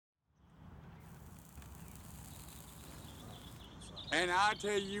And I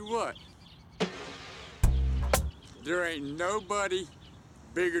tell you what, there ain't nobody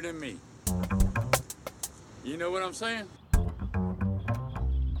bigger than me. You know what I'm saying?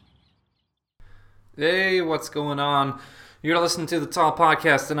 Hey, what's going on? You're listening to The Tall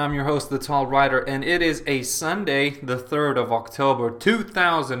Podcast, and I'm your host, The Tall Rider, and it is a Sunday, the 3rd of October,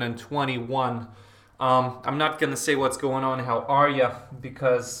 2021. I'm not going to say what's going on, how are ya,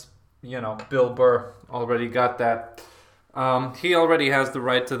 because, Bill Burr already got that. He already has the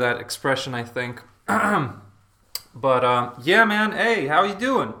right to that expression, I think. But, yeah, man, hey, how you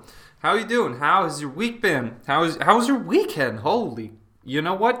doing? How you doing? How has your week been? How was your weekend? Holy, you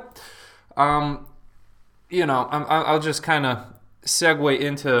know what? I'll just kind of segue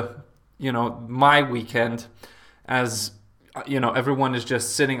into, my weekend as, everyone is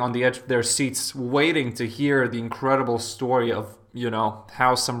just sitting on the edge of their seats waiting to hear the incredible story of,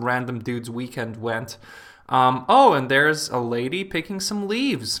 how some random dude's weekend went. And there's a lady picking some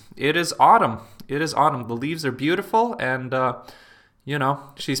leaves. It is autumn. The leaves are beautiful, and,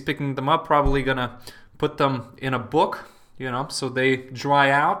 she's picking them up, probably gonna put them in a book, so they dry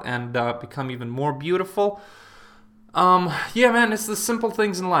out and become even more beautiful. Yeah, man, it's the simple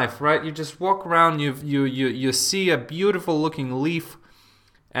things in life, right? You just walk around, you see a beautiful looking leaf,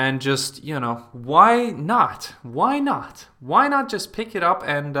 and just, why not? Why not? Why not just pick it up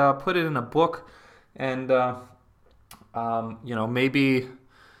and put it in a book, and maybe,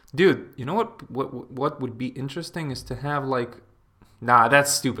 dude, you know what would be interesting is to have like. Nah,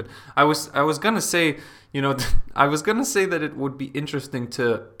 that's stupid. I was gonna say, I was gonna say that it would be interesting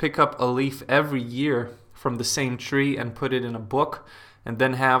to pick up a leaf every year from the same tree and put it in a book, and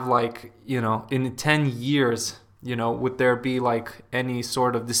then have like, in 10 years, would there be like any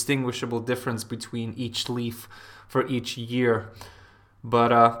sort of distinguishable difference between each leaf for each year?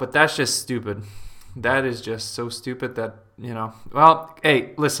 But that's just stupid. That is just so stupid that, Well,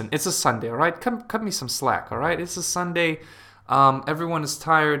 hey, listen, it's a Sunday, all right? Cut me some slack, all right? It's a Sunday. Everyone is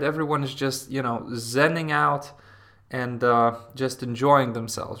tired. Everyone is just, zenning out and just enjoying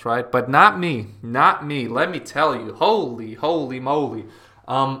themselves, right? But not me. Let me tell you. Holy moly.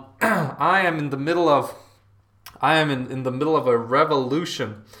 I am in the middle of a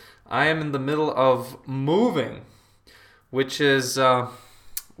revolution. I am in the middle of moving, which is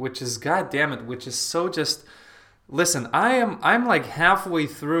God damn it, which is so just. Listen, I'm like halfway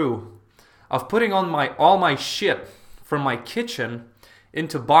through of putting on all my shit from my kitchen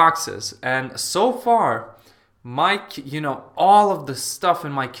into boxes, and so far all of the stuff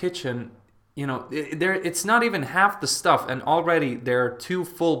in my kitchen, it's not even half the stuff, and already there are 2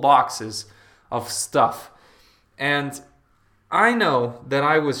 full boxes of stuff. And I know that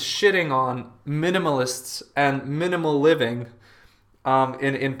I was shitting on minimalists and minimal living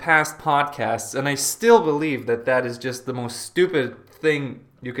in past podcasts, and I still believe that is just the most stupid thing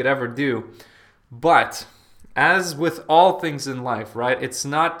you could ever do. But as with all things in life, right, it's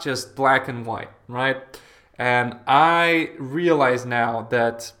not just black and white, right? And I realize now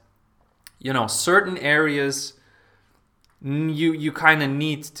that, certain areas you kind of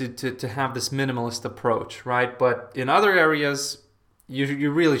need to have this minimalist approach, right? But in other areas, you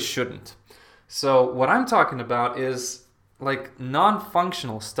really shouldn't. So what I'm talking about is like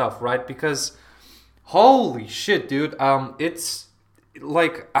non-functional stuff, right? Because holy shit, dude, it's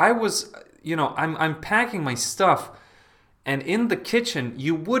like I was. I'm packing my stuff, and in the kitchen,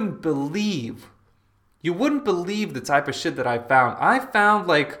 you wouldn't believe the type of shit that I found. I found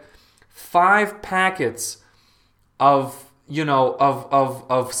like 5 packets of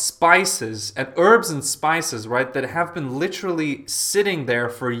spices and herbs and spices, right, that have been literally sitting there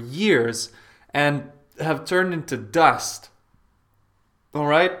for years and have turned into dust. All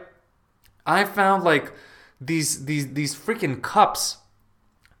right? I found like these freaking cups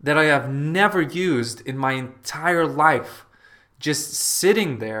that I have never used in my entire life, just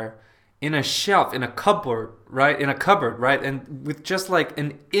sitting there in a shelf, in a cupboard, right? And with just like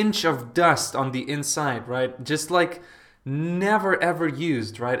an inch of dust on the inside, right? Just like never ever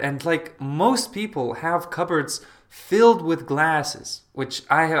used, right? And like most people have cupboards filled with glasses, which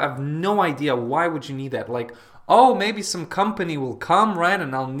I have no idea why would you need that. Like, oh, maybe some company will come, right?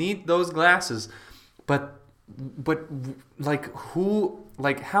 And I'll need those glasses. But like who,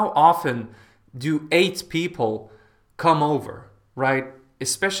 like how often do 8 people come over, right?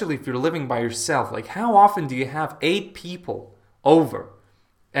 Especially if you're living by yourself. Like how often do you have 8 people over?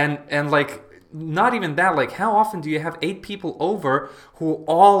 And like not even that, like how often do you have 8 people over who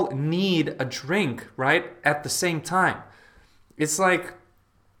all need a drink, right? At the same time. It's like,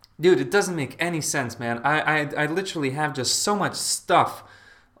 dude, it doesn't make any sense, man. I literally have just so much stuff.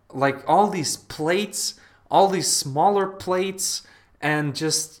 Like all these plates, all these smaller plates and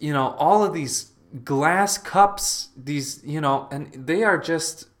just, all of these glass cups, these, and they are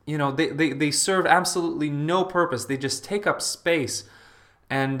just, they serve absolutely no purpose. They just take up space.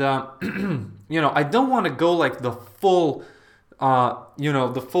 And, I don't want to go like the full,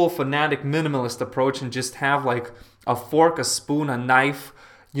 the full fanatic minimalist approach and just have like a fork, a spoon, a knife,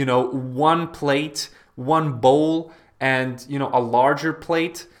 one plate, one bowl, and, a larger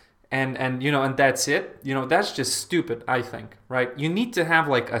plate. And that's it. That's just stupid, I think, right? You need to have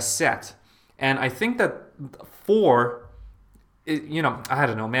like a set. And I think that 4, I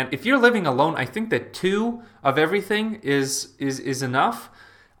don't know, man. If you're living alone, I think that 2 of everything is enough.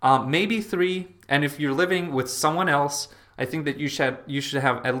 Maybe 3. And if you're living with someone else, I think that you should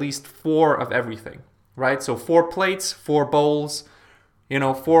have at least 4 of everything, right? So 4 plates, 4 bowls,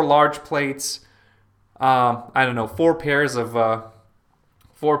 4 large plates. I don't know, 4 pairs of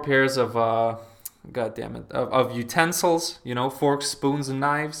God damn it, of utensils, forks, spoons, and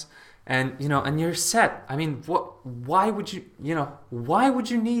knives, and and you're set. I mean, why would you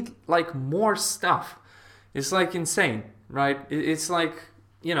need like more stuff? It's like insane, right? It's like,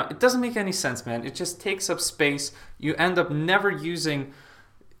 it doesn't make any sense, man. It just takes up space. You end up never using,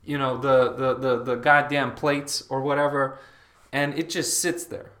 the goddamn plates or whatever, and it just sits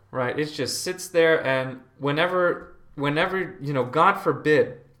there, right? It just sits there, and whenever, God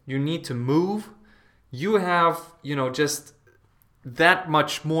forbid, you need to move, you have, just that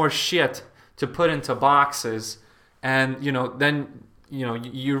much more shit to put into boxes. And, then,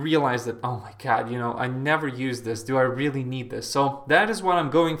 you realize that, oh my God, I never use this. Do I really need this? So that is what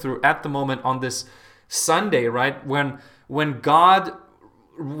I'm going through at the moment on this Sunday, right? When God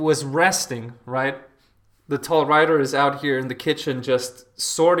was resting, right? The tall rider is out here in the kitchen just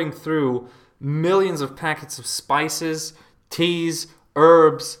sorting through millions of packets of spices, teas,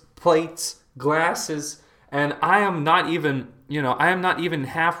 herbs, plates, glasses, and I am not even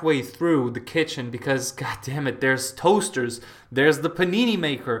halfway through the kitchen because, God damn it, there's toasters, there's the panini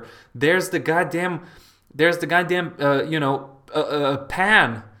maker, there's the goddamn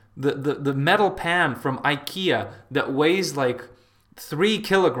pan, the metal pan from IKEA that weighs like 3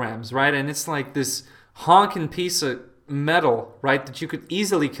 kilograms, right? And it's like this honking piece of metal, right, that you could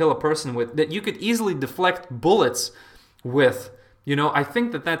easily kill a person with, that you could easily deflect bullets with. I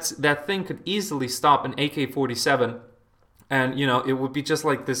think that thing could easily stop an AK-47, and it would be just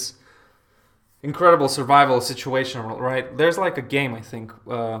like this incredible survival situation, right? There's like a game, I think,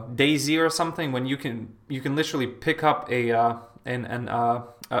 DayZ or something, when you can literally pick up a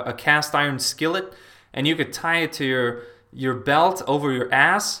cast iron skillet, and you could tie it to your belt over your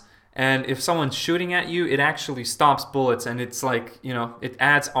ass. And if someone's shooting at you, it actually stops bullets, and it's like, it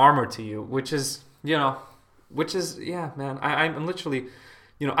adds armor to you, which is, yeah, man, I'm literally,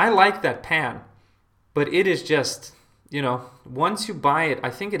 I like that pan, but it is just, once you buy it, I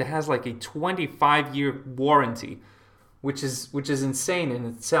think it has like a 25-year warranty, which is insane in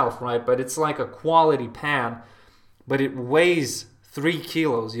itself, right? But it's like a quality pan, but it weighs 3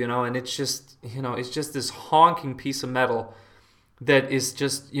 kilos, and it's just, it's just this honking piece of metal that is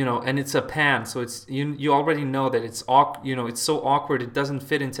just, and it's a pan, so it's, you already know that it's, it's so awkward, it doesn't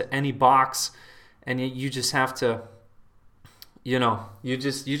fit into any box, and you just have to, you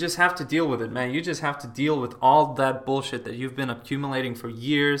just have to deal with it, man. You just have to deal with all that bullshit that you've been accumulating for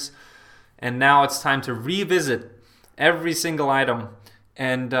years, and now it's time to revisit every single item,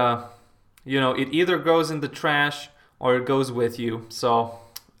 and it either goes in the trash or it goes with you. So,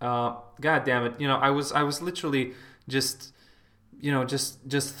 God damn it, I was literally just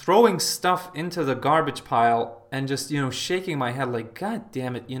throwing stuff into the garbage pile and just, shaking my head like, God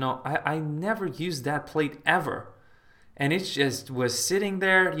damn it, I never used that plate ever. And it just was sitting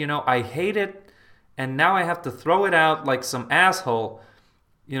there, I hate it. And now I have to throw it out like some asshole,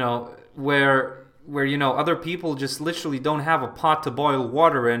 where other people just literally don't have a pot to boil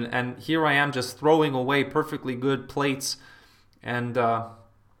water in. And here I am just throwing away perfectly good plates and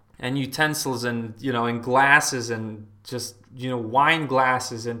utensils and, and glasses and just, wine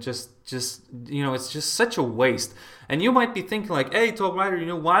glasses and just it's just such a waste. And you might be thinking like, hey, Tall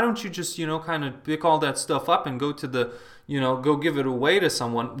Rider, why don't you just, kind of pick all that stuff up and go to the, go give it away to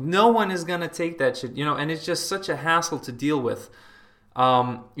someone. No one is going to take that shit, and it's just such a hassle to deal with.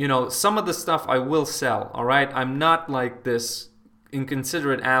 Some of the stuff I will sell, all right? I'm not like this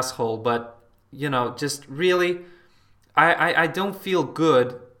inconsiderate asshole, but, just really, I don't feel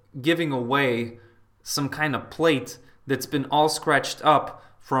good giving away some kind of plate that's been all scratched up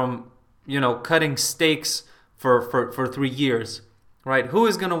from, cutting steaks for 3 years, right? Who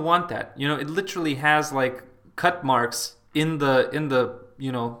is going to want that? It literally has like cut marks in the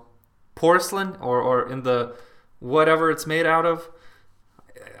porcelain or in the whatever it's made out of.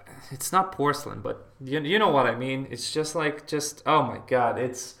 It's not porcelain, but you know what I mean. It's just oh my god,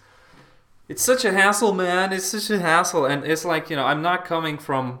 it's such a hassle, man. It's such a hassle, and it's like, I'm not coming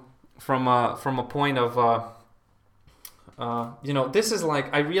from a point of this is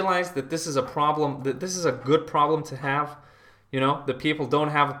like, I realize that this is a problem, that this is a good problem to have. That people don't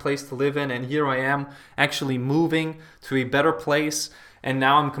have a place to live in, and here I am actually moving to a better place, and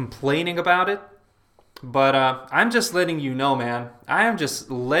now I'm complaining about it. But I'm just letting you know, man. I am just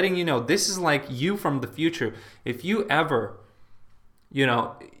letting you know, this is like you from the future. If you ever,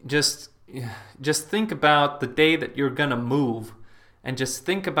 just think about the day that you're gonna move, and just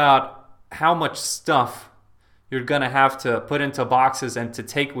think about how much stuff you're gonna have to put into boxes and to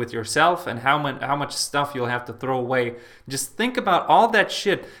take with yourself, and how much stuff you'll have to throw away. Just think about all that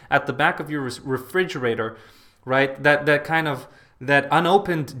shit at the back of your refrigerator, right? That kind of, that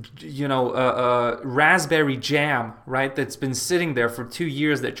unopened, raspberry jam, right? That's been sitting there for 2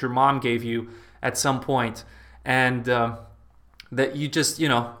 years that your mom gave you at some point, and that you just,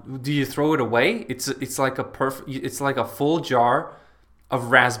 do you throw it away? It's like a full jar of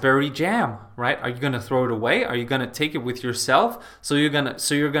raspberry jam, right? Are you gonna throw it away? Are you gonna take it with yourself? So you're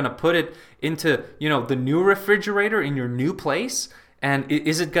gonna put it into, the new refrigerator in your new place? And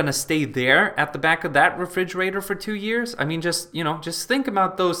is it gonna stay there at the back of that refrigerator for 2 years? I mean, just think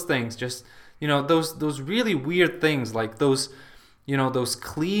about those things. Just, those really weird things, like those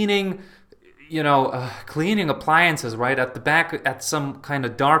cleaning, cleaning appliances, right, at the back, at some kind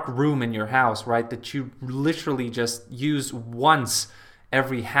of dark room in your house, right, that you literally just use once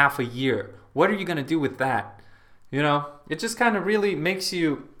every half a year. What are you going to do with that? It just kind of really makes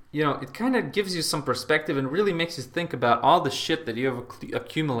you, it kind of gives you some perspective, and really makes you think about all the shit that you have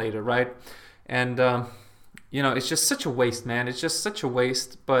accumulated, right? And, it's just such a waste, man. It's just such a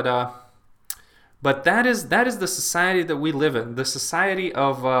waste. But that is the society that we live in, the society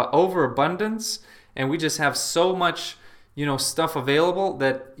of overabundance, and we just have so much, stuff available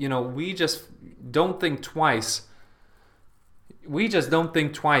that, we just don't think twice. We just don't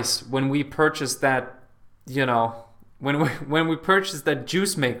think twice when we purchase that, when we purchased that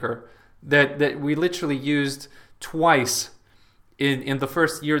juice maker that we literally used twice in the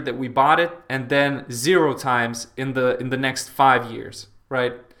first year that we bought it, and then 0 times in the next 5 years,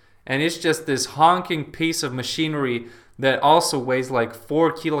 right? And it's just this honking piece of machinery that also weighs like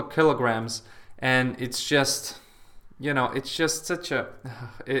 4 kilograms, and it's just, it's just such a,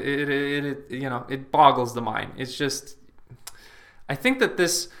 it boggles the mind. It's just, I think that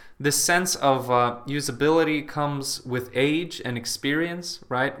this sense of usability comes with age and experience,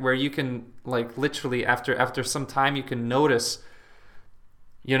 right? Where you can, like, literally after some time, you can notice,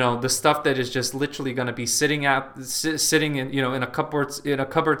 the stuff that is just literally going to be sitting in, in a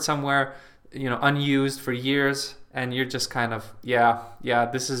cupboard somewhere, unused for years, and you're just kind of,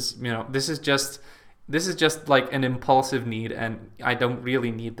 this is just like an impulsive need, and I don't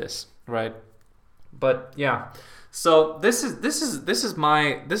really need this, right? But yeah. So this is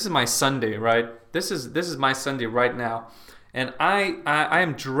my Sunday, right? This is my Sunday right now, and I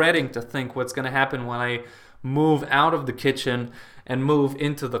am dreading to think what's going to happen when I move out of the kitchen and move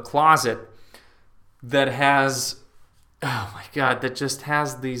into the closet that has, oh my god, that just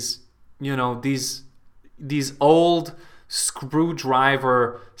has these, these old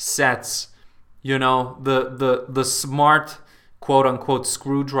screwdriver sets, the smart, quote unquote,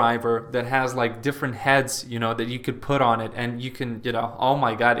 screwdriver that has like different heads, that you could put on it, and you can, oh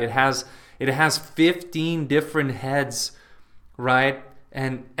my god, it has 15 different heads, right?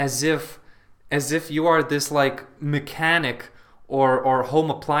 And as if you are this like mechanic or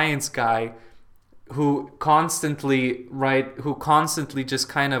home appliance guy who constantly just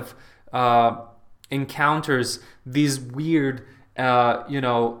kind of encounters these weird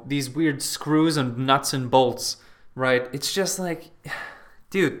screws and nuts and bolts, right? It's just like,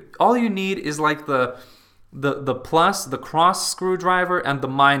 dude, all you need is like the plus, the cross screwdriver, and the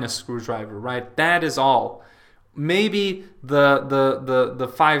minus screwdriver, right? That is all. Maybe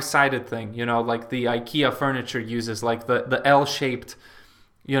the 5-sided thing, like the IKEA furniture uses, like the L-shaped,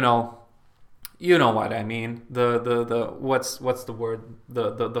 you know what I mean? The what's the word?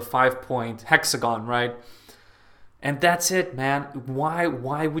 The 5-point hexagon, right? And that's it, man.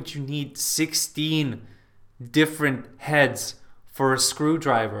 Why would you need 16 different heads for a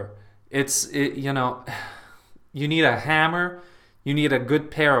screwdriver? You need a hammer, you need a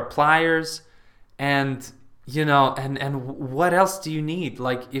good pair of pliers, and and what else do you need?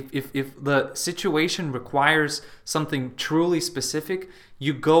 Like, if the situation requires something truly specific,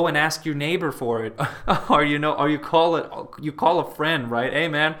 you go and ask your neighbor for it, or you call a friend, right? Hey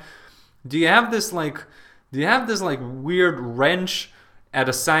man, Do you have this like weird wrench at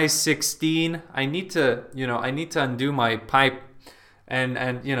a size 16? I need to undo my pipe, and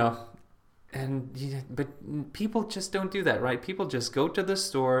but people just don't do that, right? People just go to the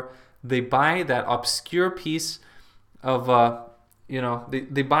store, they buy that obscure piece of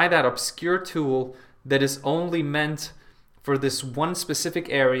they buy that obscure tool that is only meant for this one specific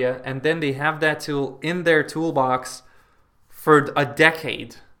area, and then they have that tool in their toolbox for a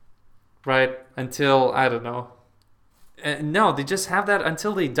decade, right? Until, I don't know. No, they just have that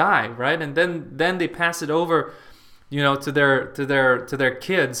until they die, right? And then they pass it over, to their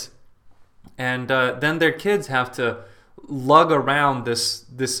kids, and then their kids have to lug around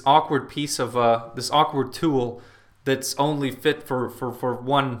this awkward piece of this awkward tool that's only fit for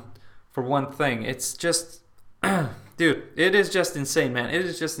one thing. It's just, dude, it is just insane, man. It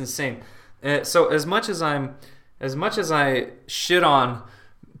is just insane. So as much as I shit on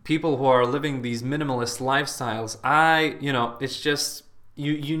people who are living these minimalist lifestyles, it's just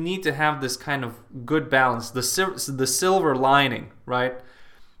you need to have this kind of good balance, the silver lining, right?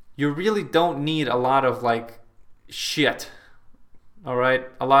 You really don't need a lot of like shit, all right?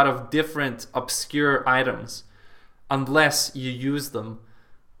 A lot of different obscure items, unless you use them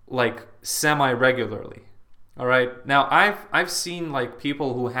like semi-regularly, all right? Now I've seen like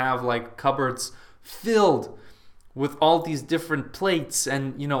people who have like cupboards filled with all these different plates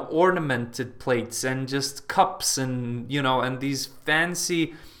and ornamented plates and just cups and and these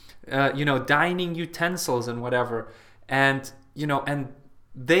fancy dining utensils and whatever, and and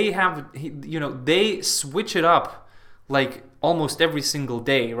they have they switch it up like almost every single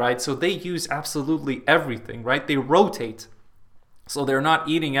day, right? So they use absolutely everything, right? They rotate, so they're not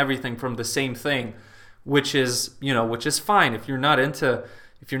eating everything from the same thing, which is fine if you're not into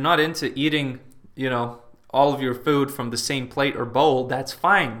eating all of your food from the same plate or bowl. That's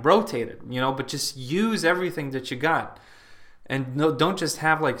fine, rotate it, but just use everything that you got, and don't just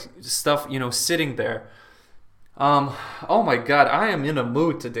have like stuff sitting there. Oh my God, I am in a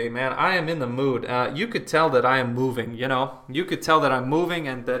mood today, man. I am in the mood. You could tell that I am moving, you could tell that I'm moving,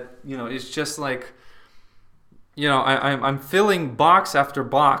 and that it's just like I'm filling box after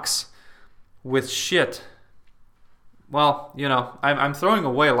box with shit. Well, I'm throwing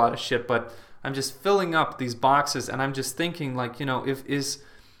away a lot of shit, but I'm just filling up these boxes, and I'm just thinking like, if is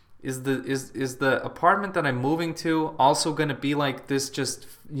the apartment that I'm moving to also going to be like this, just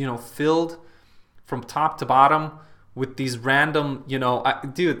filled from top to bottom with these random,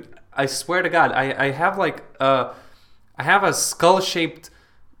 dude, I swear to God, I have like I have a skull-shaped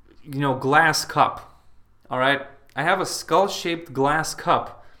glass cup. All right, I have a skull-shaped glass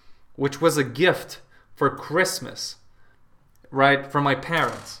cup, which was a gift for Christmas, right, from my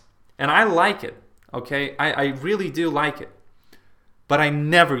parents. And I like it, okay? I really do like it. But I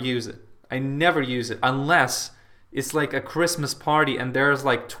never use it. I never use it unless it's like a Christmas party and there's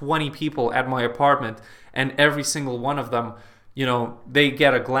like 20 people at my apartment, and every single one of them, they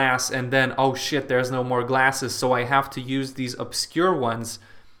get a glass, and then, oh shit, there's no more glasses, so I have to use these obscure ones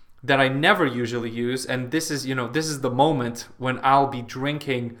that I never usually use. And this is the moment when I'll be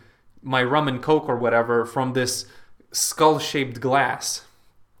drinking my rum and coke or whatever from this skull-shaped glass.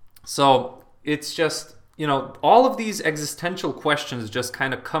 So it's just, all of these existential questions just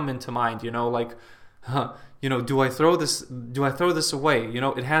kind of come into mind, like, do I throw this away?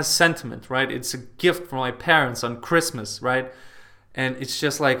 It has sentiment, right? It's a gift from my parents on Christmas, right? And it's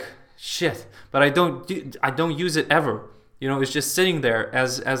just like, shit, but I don't use it ever. It's just sitting there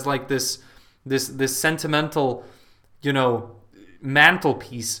as like this sentimental,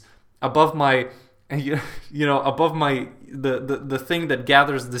 mantelpiece above my, above my the thing that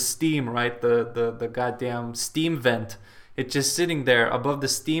gathers the steam, right? The goddamn steam vent. It's just sitting there above the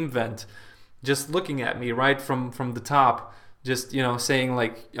steam vent, just looking at me right from the top, just saying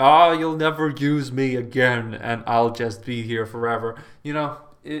like, oh, you'll never use me again, and I'll just be here forever.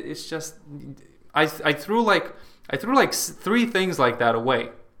 It's just I threw like 3 things like that away,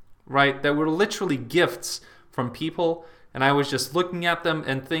 right? That were literally gifts from people, and I was just looking at them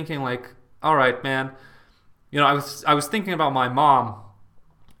and thinking like, all right, man. I was thinking about my mom,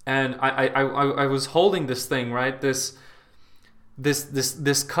 and I was holding this thing, right? This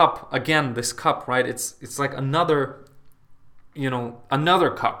cup again. This cup, right? It's like another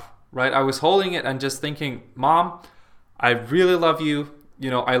cup, right? I was holding it and just thinking, Mom, I really love you.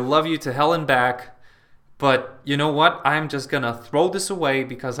 I love you to hell and back. But you know what? I'm just gonna throw this away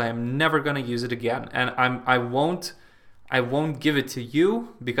because I am never gonna use it again, and I won't give it to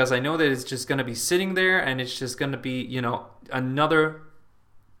you because I know that it's just going to be sitting there, and it's just going to be, another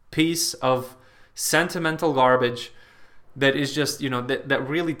piece of sentimental garbage that is just, that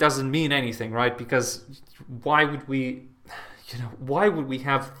really doesn't mean anything, right? Because why would we, why would we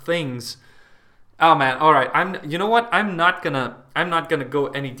have things? Oh man, all right. You know what? I'm not gonna go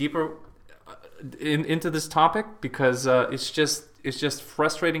any deeper into this topic because it's just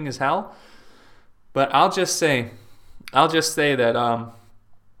frustrating as hell. But I'll just say that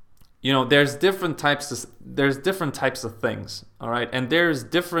there's different types of things, all right, and there's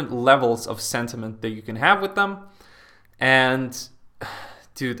different levels of sentiment that you can have with them. And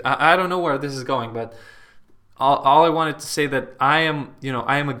dude, I don't know where this is going, but all I wanted to say that I am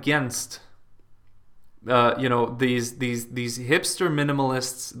against these hipster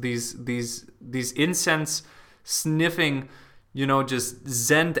minimalists, these incense sniffing, just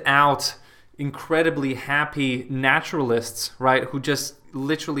zened out, incredibly happy naturalists, right? Who just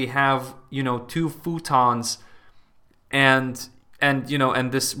literally have, 2 futons and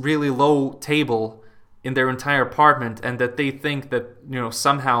this really low table in their entire apartment, and that they think that,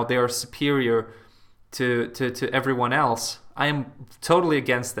 somehow they are superior to everyone else. I am totally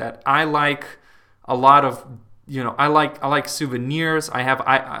against that. I like a lot of, I like souvenirs.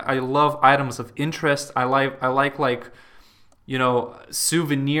 I love items of interest. I like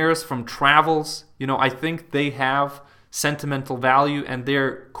souvenirs from travels. I think they have sentimental value and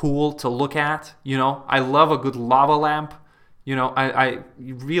they're cool to look at. I love a good lava lamp. I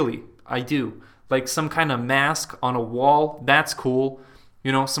really do. Like some kind of mask on a wall, that's cool.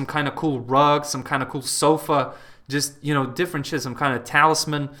 Some kind of cool rug, some kind of cool sofa, just, different shit, some kind of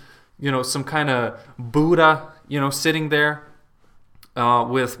talisman, some kind of Buddha, sitting there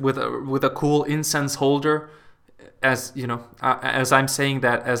with a cool incense holder. As as I'm saying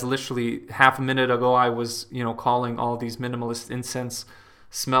that, as literally half a minute ago I was, calling all these minimalist incense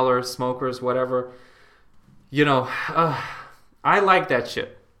smellers, smokers, whatever. I like that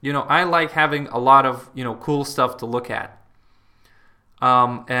shit. I like having a lot of, cool stuff to look at.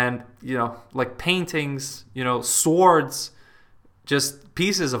 And, like paintings, swords, just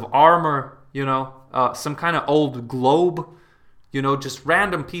pieces of armor, some kind of old globe, just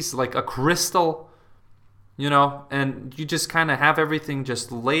random pieces, like a crystal, and you just kind of have everything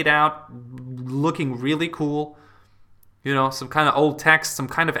just laid out, looking really cool, some kind of old text, some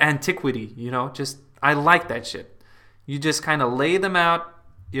kind of antiquity, just, I like that shit. You just kind of lay them out,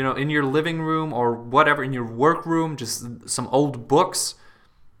 in your living room or whatever, in your work room, just some old books,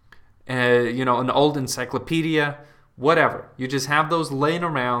 an old encyclopedia, whatever. You just have those laying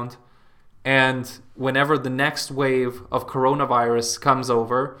around, and whenever the next wave of coronavirus comes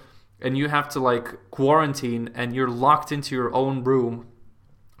over and you have to like quarantine and you're locked into your own room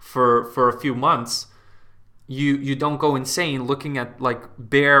for a few months, you don't go insane looking at like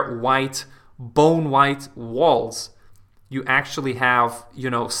bare white, bone white walls. You actually have,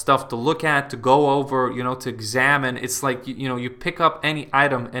 stuff to look at, to go over, to examine. It's like, you pick up any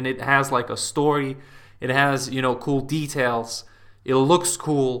item and it has like a story. It has, cool details. It looks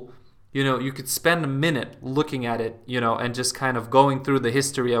cool. You could spend a minute looking at it, and just kind of going through the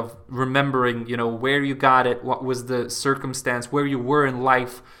history of remembering, where you got it, what was the circumstance, where you were in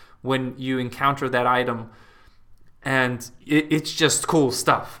life when you encountered that item. And it's just cool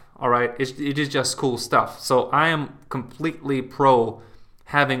stuff. All right, it is just cool stuff. So I am completely pro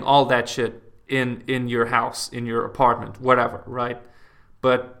having all that shit in your house, in your apartment, whatever, right?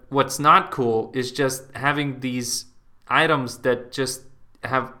 But what's not cool is just having these items that just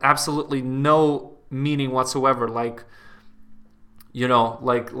have absolutely no meaning whatsoever. Like,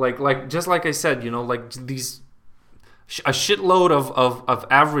 like just like I said, like these a shitload of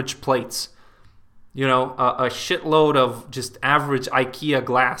average plates. A shitload of just average IKEA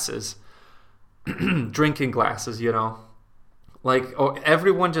glasses, drinking glasses, like, or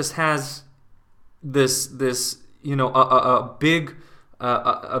everyone just has this a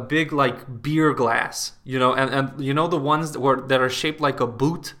big like beer glass, and the ones that are shaped like a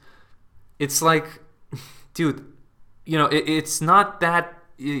boot. It's like, dude, it's not that.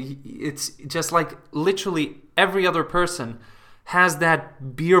 It's just like literally every other person has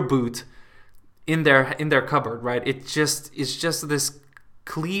that beer boot in their cupboard, right? It's just this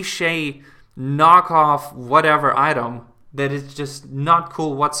cliche knockoff whatever item that is just not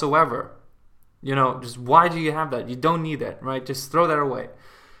cool whatsoever. Just why do you have that? You don't need that, right? Just throw that away.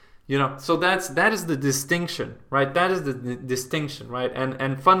 So that is the distinction, right? That is the distinction, right?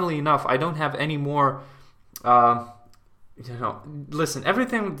 And funnily enough, I don't have any more. Listen,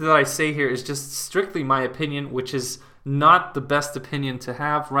 everything that I say here is just strictly my opinion, which is not the best opinion to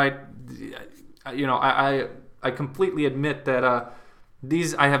have, right? I completely admit that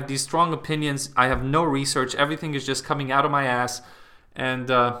I have these strong opinions. I have no research. Everything is just coming out of my ass, and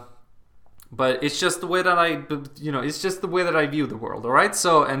But it's just the way that it's just the way that I view the world, all right?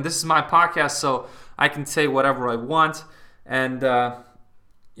 So, and this is my podcast, so I can say whatever I want, and,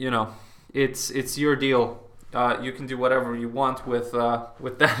 it's your deal. You can do whatever you want with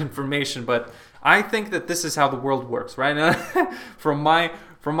that information, but I think that this is how the world works, right? From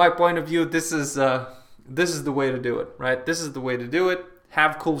my point of view, this is the way to do it, right? This is the way to do it.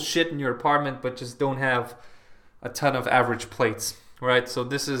 Have cool shit in your apartment, but just don't have a ton of average plates, right? So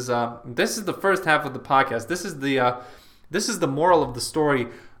this is the first half of the podcast. This is the moral of the story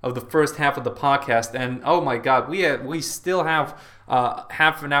of the first half of the podcast. And oh my God, we still have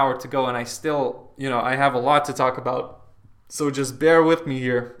half an hour to go, and I still I have a lot to talk about. So just bear with me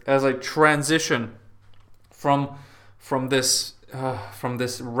here as I transition from this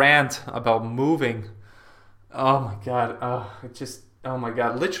rant about moving. Oh my God, oh my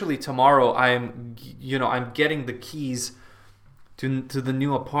God! Literally tomorrow, I'm getting the keys to the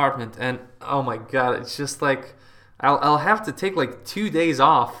new apartment, and oh my God, it's just like I'll have to take like 2 days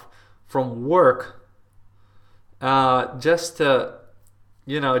off from work, just to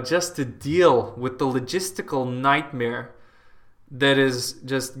deal with the logistical nightmare that is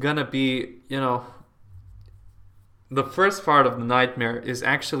just gonna be, the first part of the nightmare is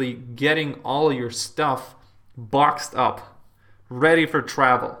actually getting all your stuff boxed up, ready for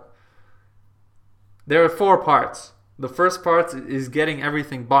travel. There are 4 parts. The first part is getting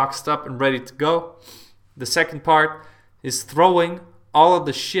everything boxed up and ready to go. The second part is throwing all of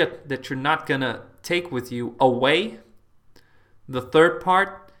the shit that you're not gonna take with you away. The third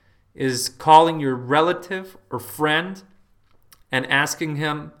part is calling your relative or friend and asking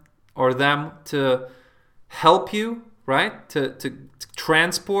him or them to help you, right? To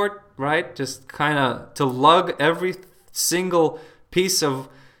transport, right? Just kind of to lug every single piece of,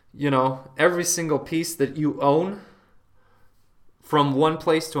 every single piece that you own from one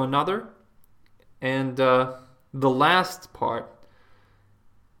place to another. And the last part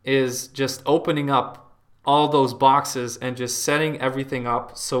is just opening up all those boxes and just setting everything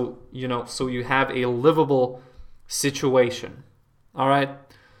up so you have a livable situation. All right,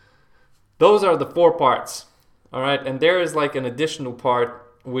 those are the 4 parts. All right, and there is like an additional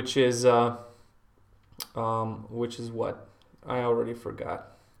part, which is what I already forgot.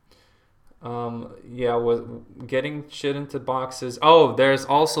 Was getting shit into boxes. Oh, there's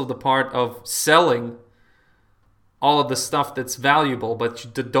also the part of selling all of the stuff that's valuable but you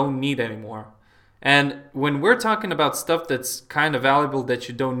don't need anymore. And when we're talking about stuff that's kind of valuable that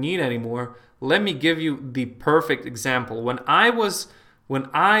you don't need anymore, let me give you the perfect example. When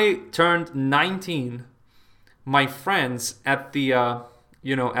I turned 19, my friends at the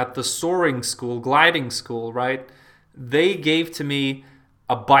at the soaring school, gliding school, right? They gave to me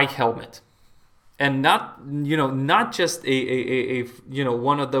a bike helmet. And not just a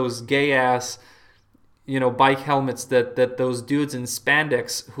one of those gay ass bike helmets that those dudes in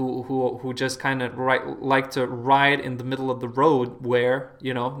spandex who just kind of like to ride in the middle of the road wear,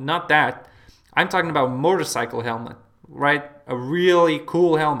 not that. I'm talking about motorcycle helmet, right? A really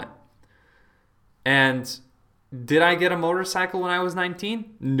cool helmet. And did I get a motorcycle when I was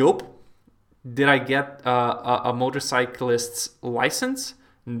 19? Nope. Did I get a motorcyclist's license?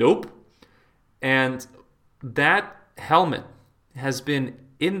 Nope. And that helmet has been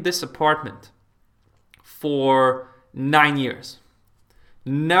in this apartment for 9 years.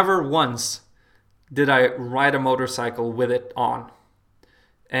 Never once did I ride a motorcycle with it on.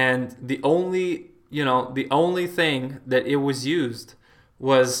 And the only thing that it was used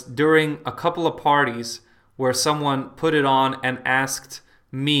was during a couple of parties where someone put it on and asked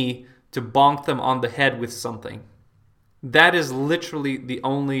me to bonk them on the head with something. That is literally the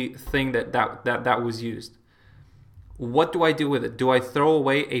only thing that was used. What do I do with it? Do I throw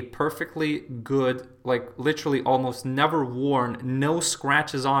away a perfectly good, like literally almost never worn, no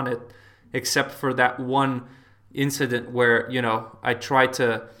scratches on it, except for that one incident where, I tried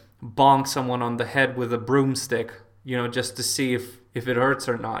to bonk someone on the head with a broomstick, just to see if it hurts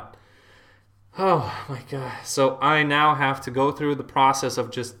or not. Oh my God. So I now have to go through the process of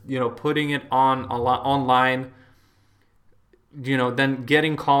just, putting it online, then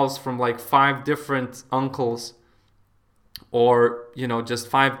getting calls from like 5 different uncles or, just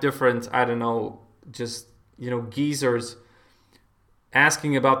 5 different, I don't know, just, geezers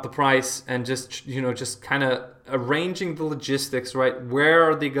asking about the price and just kind of arranging the logistics, right? Where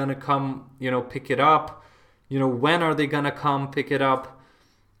are they going to come, pick it up? When are they going to come pick it up?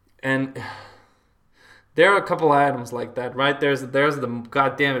 And there are a couple items like that, right? There's the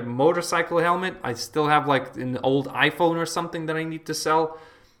goddamn motorcycle helmet. I still have like an old iPhone or something that I need to sell.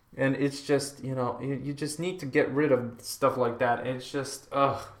 And it's just, you just need to get rid of stuff like that. It's just,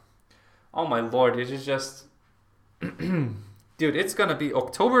 Oh my lord, it is just, dude. It's gonna be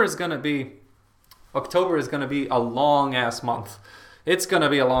October. October is gonna be a long ass month. It's gonna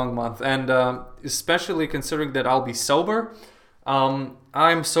be a long month, and especially considering that I'll be sober.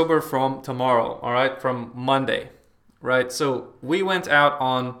 I'm sober from tomorrow. All right, from Monday. Right. So we went out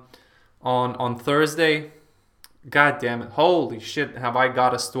on Thursday. God damn it! Holy shit! Have I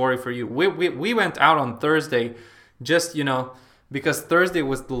got a story for you? We went out on Thursday, just because Thursday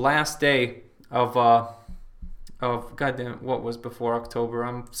was the last day of goddamn, what was before October?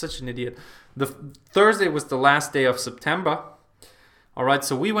 I'm such an idiot. The Thursday was the last day of September. All right,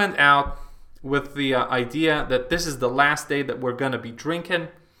 so we went out with the idea that this is the last day that we're gonna be drinking.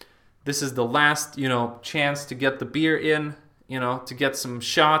 This is the last, chance to get the beer in, to get some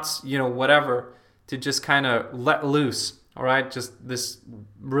shots, whatever, to just kind of let loose. All right, just this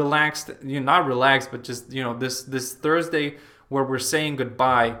relaxed, not relaxed, but just this Thursday where we're saying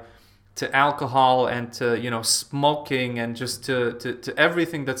goodbye to alcohol and to smoking and just to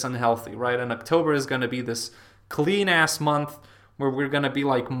everything that's unhealthy, right? And October is going to be this clean ass month where we're going to be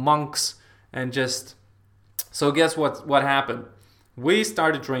like monks and just. So guess what happened? We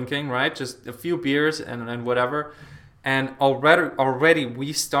started drinking, right? Just a few beers and whatever, and already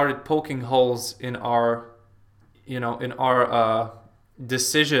we started poking holes in our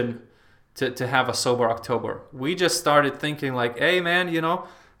decision to have a sober October. We just started thinking like, hey man,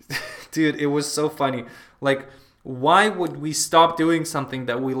 dude, it was so funny. Like, why would we stop doing something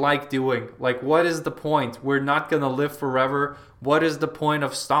that we like doing? Like, what is the point? We're not gonna live forever. What is the point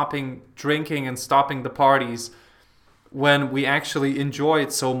of stopping drinking and stopping the parties when we actually enjoy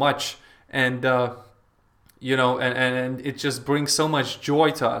it so much? And and it just brings so much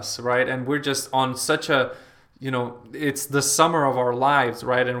joy to us, right? And we're just on such a it's the summer of our lives,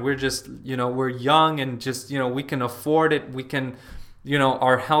 right? And we're just we're young and just we can afford it. We can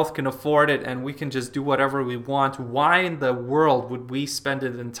our health can afford it, and we can just do whatever we want. Why in the world would we spend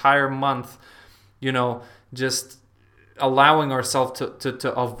an entire month just allowing ourselves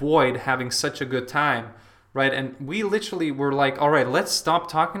to avoid having such a good time, right? And we literally were like, all right, let's stop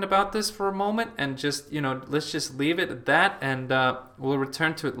talking about this for a moment and just let's just leave it at that, and we'll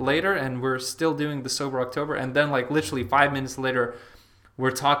return to it later. And we're still doing the sober October, and then like literally 5 minutes later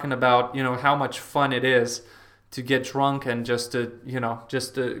we're talking about how much fun it is to get drunk and just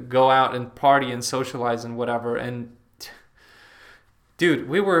to go out and party and socialize and whatever. And dude,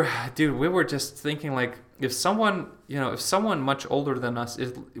 we were just thinking like, if someone much older than us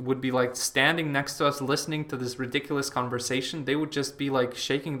would be like standing next to us listening to this ridiculous conversation, they would just be like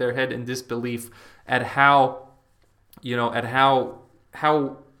shaking their head in disbelief at how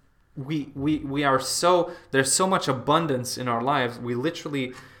we are so, there's so much abundance in our lives. We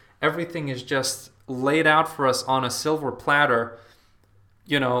literally, everything is just laid out for us on a silver platter.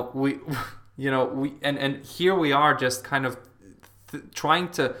 We and here we are just kind of trying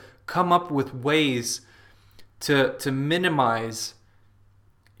to come up with ways to minimize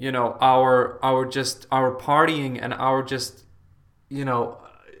our partying and our just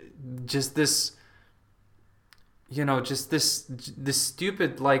this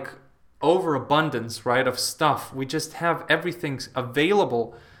stupid like overabundance, right, of stuff. We just have everything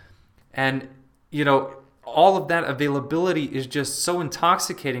available, and all of that availability is just so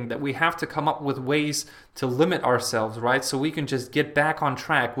intoxicating that we have to come up with ways to limit ourselves, right? So we can just get back on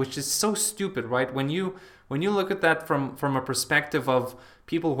track, which is so stupid, right? When you look at that from a perspective of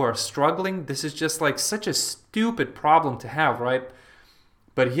people who are struggling, this is just like such a stupid problem to have, right?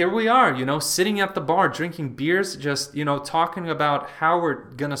 But here we are, sitting at the bar, drinking beers, just, talking about how we're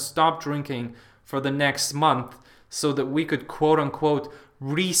gonna stop drinking for the next month so that we could quote unquote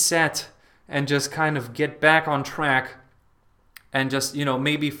reset and just kind of get back on track and just,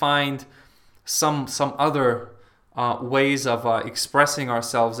 maybe find some other ways of expressing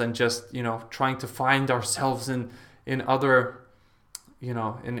ourselves and just, trying to find ourselves in other,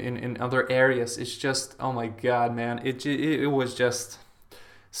 in other areas. It's just, oh my God, man. It was just...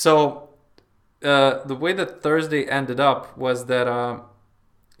 So the way that Thursday ended up was that,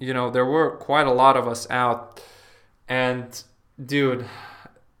 there were quite a lot of us out, and dude,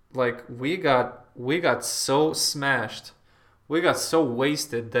 like we got so smashed, we got so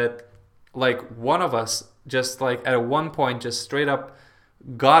wasted that like one of us just like at one point just straight up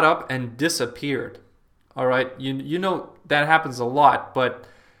got up and disappeared. All right, that happens a lot, but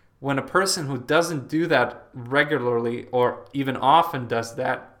when a person who doesn't do that regularly or even often does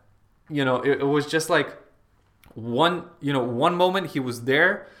that, it was just like one moment he was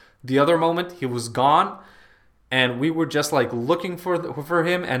there, the other moment he was gone. and we were just like looking for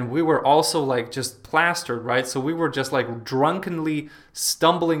him, and we were also like just plastered, right? So we were just like drunkenly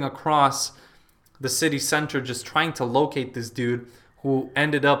stumbling across the city center, just trying to locate this dude, who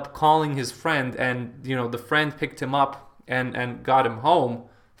ended up calling his friend, and the friend picked him up and got him home,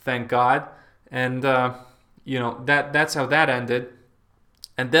 thank God. And that's how that ended.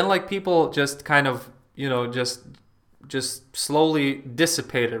 And then like people just kind of just slowly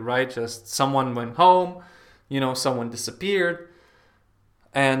dissipated, right? Just someone went home, someone disappeared,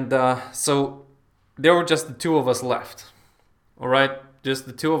 and so there were just the two of us left. All right, just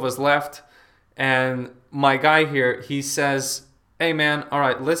the two of us left. And my guy here, he says, hey man, all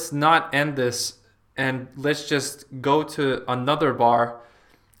right, let's not end this, and let's just go to another bar,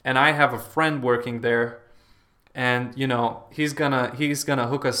 and I have a friend working there, and he's gonna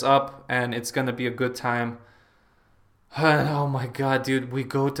hook us up, and it's gonna be a good time. Oh my God, dude, we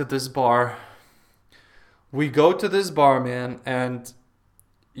go to this bar, man, and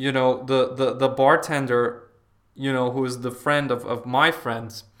the bartender, who's the friend of my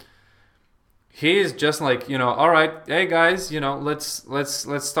friends, he's just like, all right, hey guys,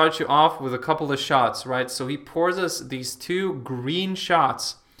 let's start you off with a couple of shots, right? So he pours us these 2 green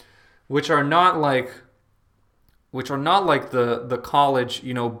shots, which are not like the college,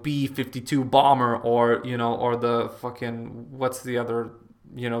 B-52 bomber, or the fucking, what's the other,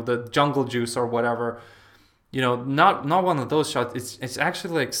 the jungle juice or whatever. Not one of those shots. It's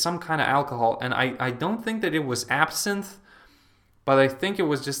actually like some kind of alcohol, and I don't think that it was absinthe, but I think it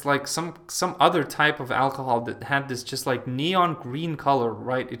was just like some other type of alcohol that had this just like neon green color,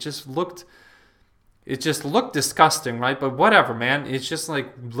 right? It just looked disgusting, right? But whatever, man. It's just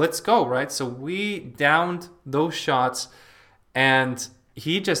like, let's go, right? So we downed those shots, and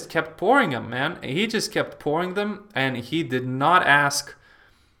he just kept pouring them, man. He just kept pouring them, and he did not ask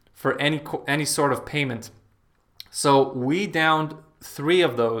for any sort of payment. So we downed 3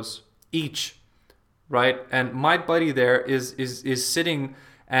 of those each, right? And my buddy there is sitting,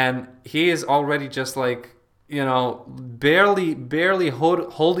 and he is already just like, barely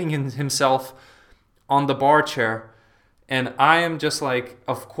holding himself on the bar chair. And I am just like,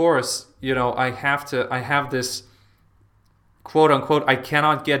 of course, I have this quote unquote, I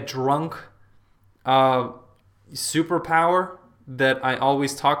cannot get drunk superpower that I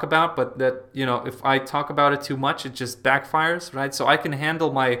always talk about, but that, if I talk about it too much, it just backfires, right? So I can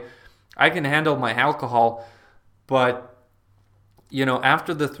handle my alcohol, but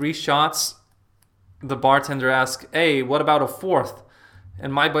after the 3 shots, the bartender asks, hey, what about a 4th?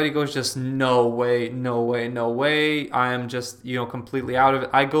 And my buddy goes, just no way. I am just, completely out of it.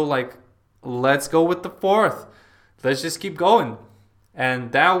 I go like, let's go with the 4th. Let's just keep going.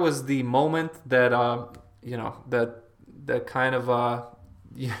 And that was the moment that, that kind of,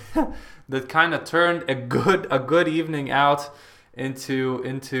 that kind of turned a good evening out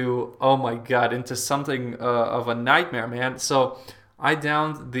into oh my God, into something of a nightmare, man. So I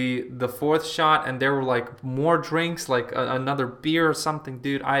downed the 4th shot, and there were like more drinks, like another beer or something,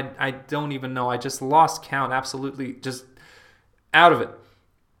 dude. I don't even know. I just lost count, absolutely just out of it.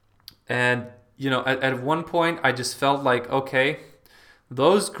 And at one point I just felt like, okay,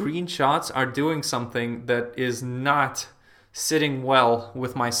 those green shots are doing something that is not sitting well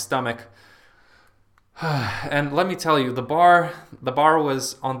with my stomach. And let me tell you, the bar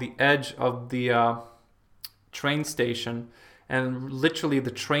was on the edge of the train station, and literally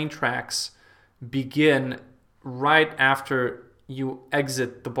the train tracks begin right after you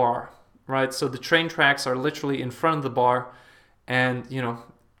exit the bar, right? So the train tracks are literally in front of the bar, and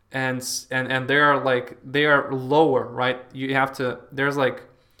and they are lower, right? There's like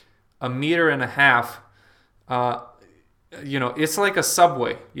 1.5 meters. It's like a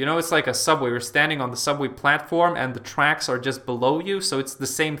subway. It's like a subway. You're standing on the subway platform, and the tracks are just below you. So it's the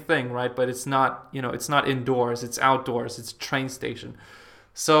same thing, right? But it's not, it's not indoors. It's outdoors. It's a train station.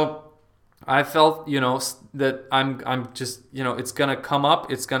 So I felt, that I'm just, it's gonna come up.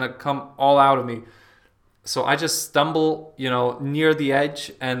 It's gonna come all out of me. So I just stumble, near the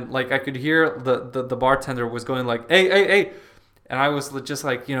edge, and like I could hear the bartender was going like, hey. And I was just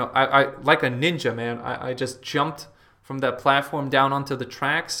like, I like a ninja, man. I just jumped from that platform down onto the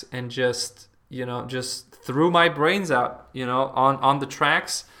tracks, and just threw my brains out, on the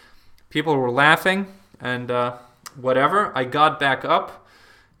tracks. People were laughing, and whatever. I got back up.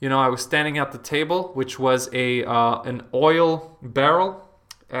 I was standing at the table, which was an oil barrel.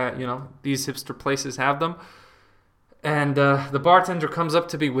 These hipster places have them. And the bartender comes up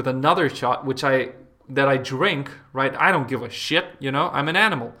to me with another shot, that I drink, right? I don't give a shit, I'm an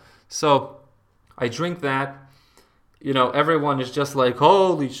animal. So I drink that. everyone is just like,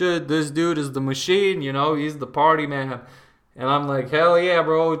 holy shit, this dude is the machine, he's the party man. And I'm like, hell yeah,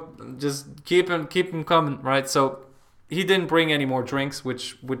 bro, just keep him coming, right? So he didn't bring any more drinks,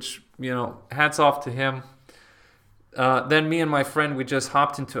 which hats off to him. Then me and my friend, we just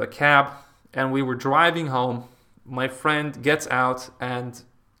hopped into a cab and we were driving home. My friend gets out and,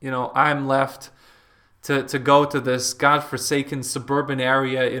 I'm left to go to this godforsaken suburban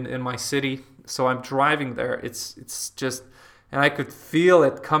area in my city. So I'm driving there. It's just, and I could feel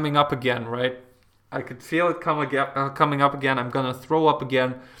it coming up again, right? I could feel it coming up again. I'm going to throw up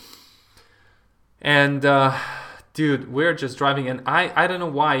again. And, dude, we're just driving. And I don't know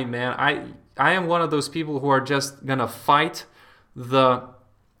why, man. I am one of those people who are just going to fight the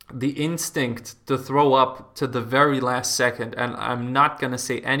instinct to throw up to the very last second. And I'm not going to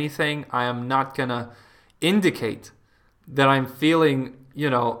say anything. I am not going to indicate that I'm feeling,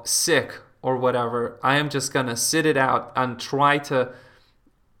 sick or whatever. I am just going to sit it out and try to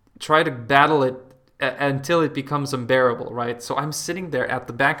battle it until it becomes unbearable, right? So I'm sitting there at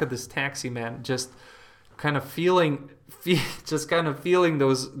the back of this taxi, man, just kind of feeling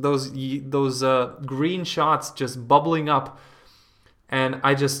those green shots just bubbling up. And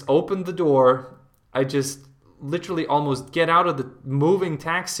I just opened the door. I just literally almost get out of the moving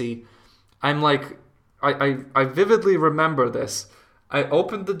taxi. I'm like, I vividly remember this. I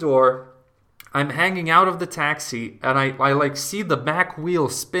opened the door. I'm hanging out of the taxi, and I like see the back wheel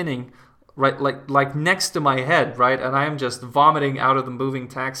spinning, right, like next to my head, right, and I am just vomiting out of the moving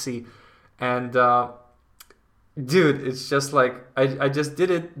taxi, and dude, it's just like I just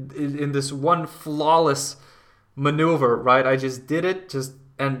did it in this one flawless maneuver, right? I just did it, just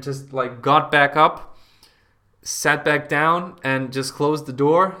like got back up, sat back down, and just closed the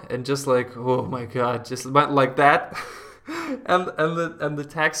door, and just like, oh my god, just went like that. and the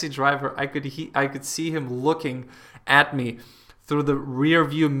taxi driver, I could see him looking at me through the rear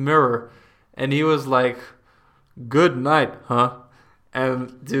view mirror, and he was like, good night, huh?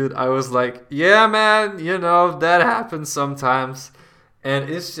 And dude, I was like, yeah, man, that happens sometimes. And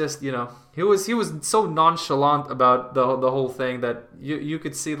it's just, he was so nonchalant about the whole thing that you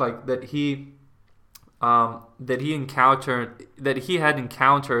could see like that he had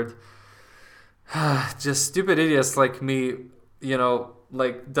encountered just stupid idiots like me,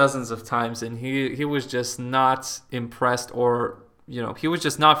 like dozens of times, and he was just not impressed, or he was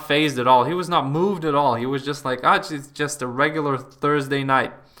just not fazed at all. He was not moved at all. He was just like, it's just a regular Thursday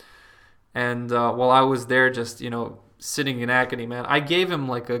night. And while I was there just, sitting in agony, man, I gave him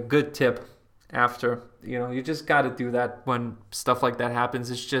like a good tip after. You just got to do that when stuff like that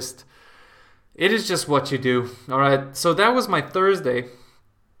happens. It is just what you do. All right. So that was my Thursday.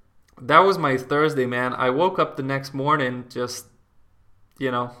 Man. I woke up the next morning just,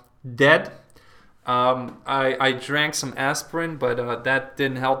 dead. I drank some aspirin, but that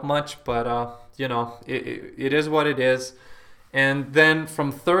didn't help much. But it is what it is. And then from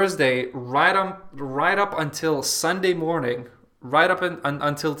Thursday right up until Sunday morning, right up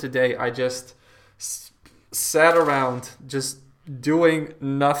until today, I just sat around just doing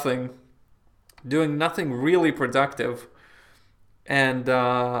nothing really productive, and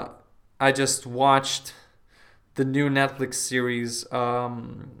I just watched the new Netflix series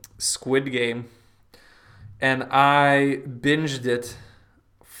Squid Game. And I binged it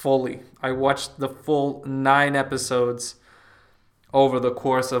fully. I watched the full 9 episodes over the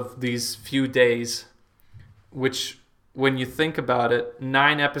course of these few days, which, when you think about it,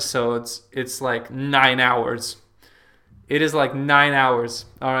 9 episodes, it's like 9 hours. It is like 9 hours,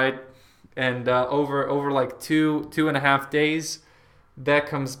 all right? And over like 2.5 days, that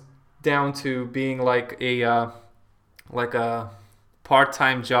comes down to being like a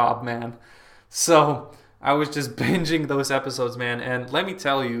part-time job, man. So I was just binging those episodes, man, and let me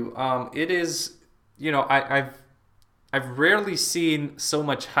tell you, it is, I've rarely seen so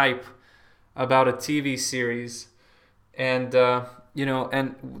much hype about a TV series, and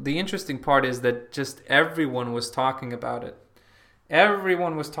and the interesting part is that just everyone was talking about it.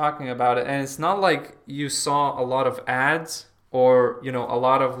 Everyone was talking about it, and it's not like you saw a lot of ads or a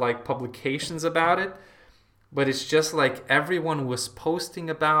lot of like publications about it. But it's just like everyone was posting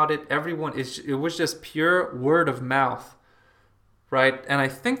about it. It was just pure word of mouth, right? And I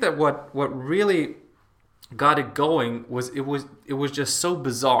think that what really got it going was it was just so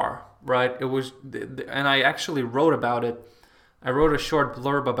bizarre, right? And I actually wrote about it. I wrote a short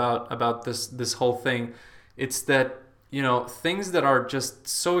blurb about this whole thing. It's that things that are just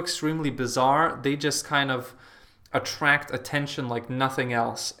so extremely bizarre, they just kind of attract attention like nothing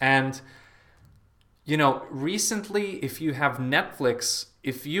else. And recently, if you have Netflix,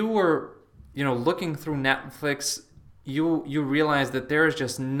 if you were, looking through Netflix you realize that there is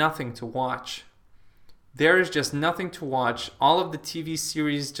just nothing to watch. There is just nothing to watch. All of the TV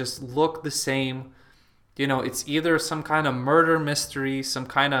series just look the same. You know, it's either some kind of murder mystery, some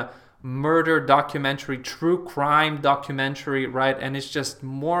kind of murder documentary, true crime documentary, right? And it's just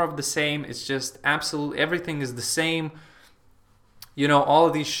more of the same. It's just absolutely everything is the same. You know, all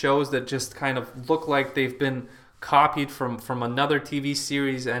of these shows that just kind of look like they've been copied from another TV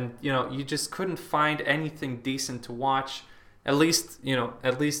series, and you know, you just couldn't find anything decent to watch. At least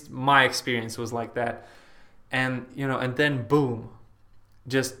my experience was like that. And you know, and then boom,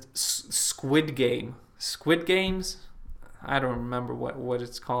 just Squid Games. I don't remember what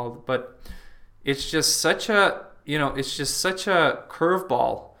it's called, but it's just such a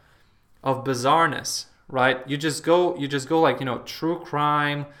curveball of bizarreness, right? You just go like, you know, true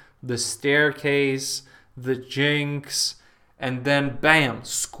crime, The Staircase, The Jinx, and then bam,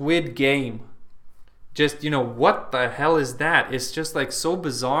 Squid Game. Just, you know, what the hell is that? It's just like so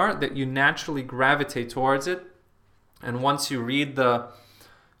bizarre that you naturally gravitate towards it. And once you read the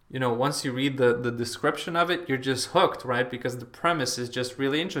description of it, you're just hooked, right? Because the premise is just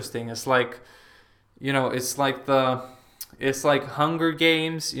really interesting. It's like, you know, it's like Hunger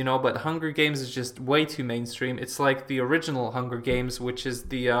Games, you know, but Hunger Games is just way too mainstream. It's like the original Hunger Games, which is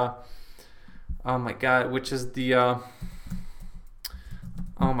the I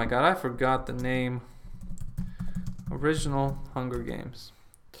forgot the name. Original Hunger Games.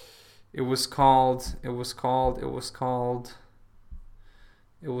 It was called what was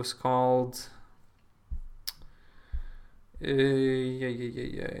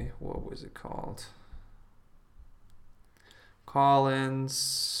it called?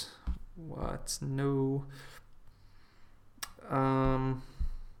 Collins, what's new?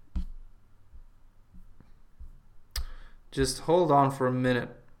 Just hold on for a minute.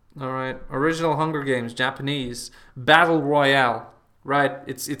 All right, original Hunger Games, Japanese, Battle Royale. Right,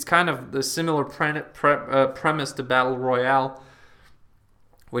 it's kind of the similar premise to Battle Royale,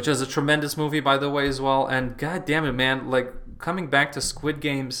 which is a tremendous movie, by the way, as well. And god damn it, man, like coming back to Squid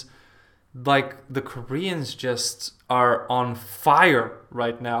Games, like the Koreans just are on fire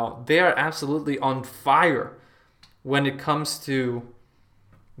right now. They are absolutely on fire when it comes to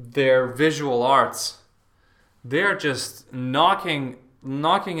their visual arts. They're just knocking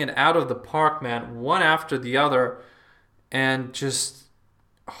it out of the park, man, one after the other. And just,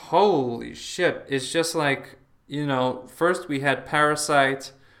 holy shit, it's just like, you know, first we had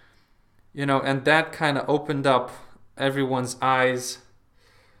Parasite, you know, and that kind of opened up everyone's eyes,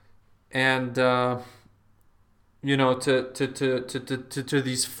 and you know, to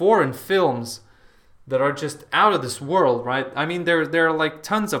these foreign films that are just out of this world, right? I mean, there are like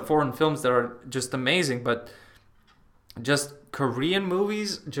tons of foreign films that are just amazing, but just Korean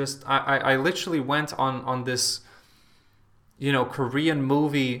movies, just I literally went on this, you know, Korean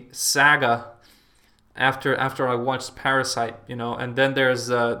movie saga after I watched Parasite, you know, and then there's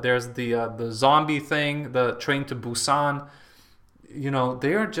the zombie thing, the Train to Busan. You know,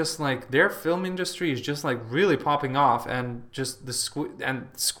 they are just like, their film industry is just like really popping off, and just the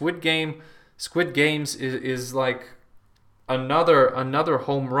Squid Games is like another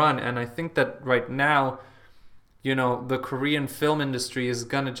home run. And I think that right now, you know, the Korean film industry is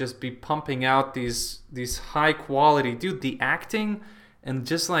gonna just be pumping out these high quality, dude, the acting and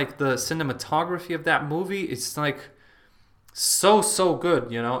just like the cinematography of that movie, it's like so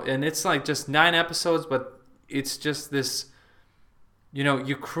good, you know. And it's like just 9 episodes, but it's just this, you know,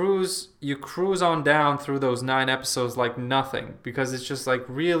 you cruise on down through those 9 episodes like nothing, because it's just like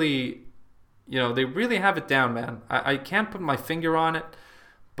really, you know, they really have it down, man. I can't put my finger on it,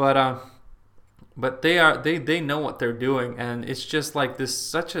 but they know what they're doing. And it's just like this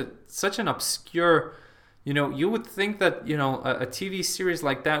such an obscure, you know, you would think that, you know, a TV series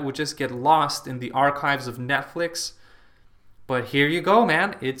like that would just get lost in the archives of Netflix, but here you go,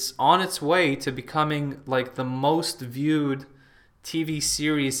 man. It's on its way to becoming like the most viewed TV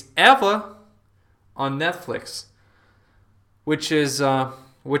series ever on Netflix, which is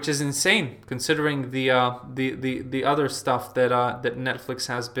insane considering the other stuff that Netflix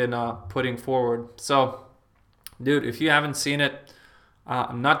has been putting forward. So, dude, if you haven't seen it,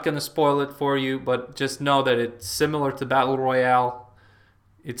 I'm not gonna spoil it for you, but just know that it's similar to Battle Royale.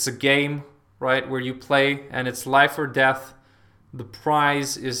 It's a game, right, where you play, and it's life or death. The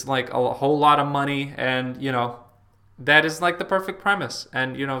prize is like a whole lot of money, and you know, that is like the perfect premise.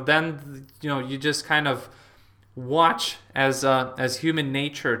 And you know, then you know, you just kind of watch as human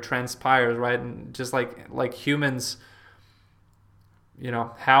nature transpires, right? And just like humans,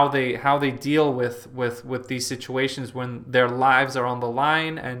 how they deal with these situations when their lives are on the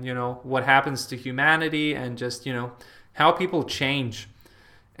line, and what happens to humanity, and just how people change.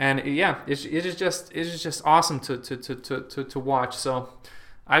 And yeah, it is just awesome to watch. So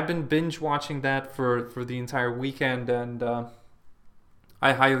I've been binge watching that for the entire weekend, and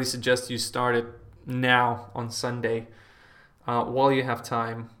I highly suggest you start it now on Sunday while you have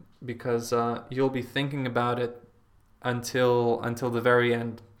time, because you'll be thinking about it until the very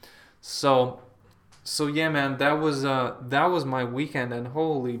end. So yeah, man, that was my weekend, and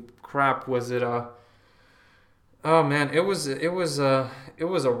holy crap, was it oh man, it was a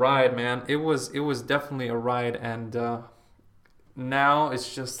ride, man. It was definitely a ride, and now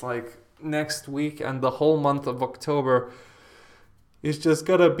it's just like next week and the whole month of October is just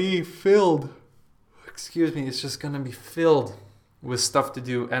gonna be filled. Excuse me, it's just gonna be filled with stuff to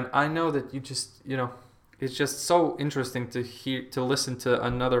do, and I know that it's just so interesting to listen to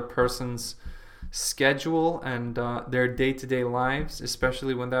another person's schedule and their day-to-day lives,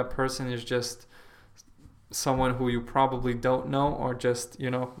 especially when that person is just someone who you probably don't know, or just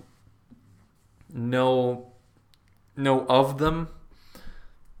know of them.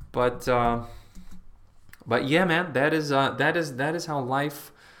 But yeah, man, that is how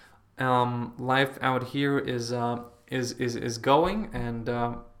life out here is going, and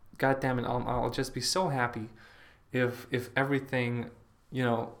God damn it, I'll just be so happy if everything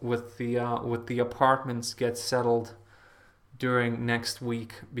with the apartments gets settled during next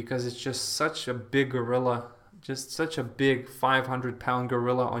week, because it's just such a big gorilla, just such a big 500-pound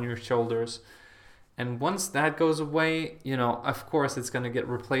gorilla on your shoulders. And once that goes away, of course it's going to get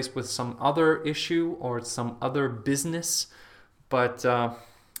replaced with some other issue or some other business. But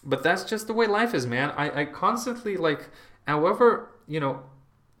that's just the way life is, man. I constantly, like, however,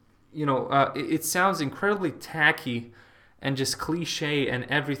 it sounds incredibly tacky and just cliche and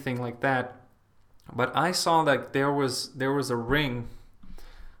everything like that. But I saw that there was a ring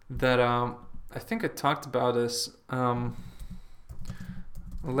that I think I talked about this.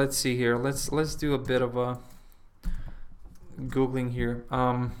 Let's see here. Let's do a bit of a googling here.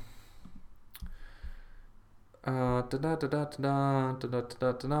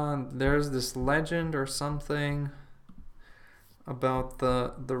 There's this legend or something about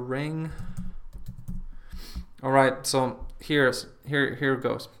the ring. All right, so here it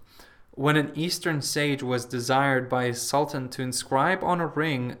goes. When an Eastern sage was desired by his sultan to inscribe on a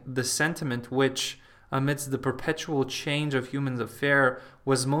ring the sentiment which, amidst the perpetual change of human affairs,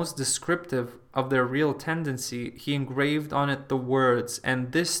 was most descriptive of their real tendency, he engraved on it the words,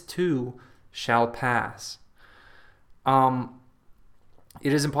 "And this too shall pass."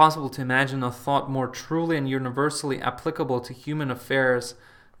 It is impossible to imagine a thought more truly and universally applicable to human affairs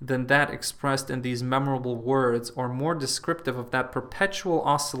than that expressed in these memorable words, or more descriptive of that perpetual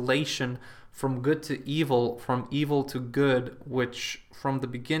oscillation from good to evil, from evil to good, which from the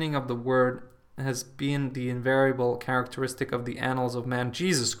beginning of the word has been the invariable characteristic of the annals of man.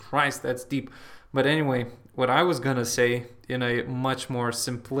 Jesus Christ, that's deep. But anyway, what I was gonna say in a much more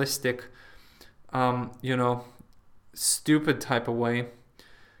simplistic, stupid type of way,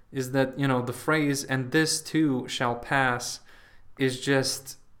 is that, the phrase, "and this too shall pass," is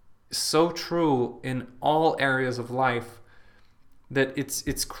just so true in all areas of life that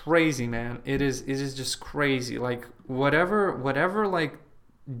it's crazy, man. It is just crazy. Like whatever like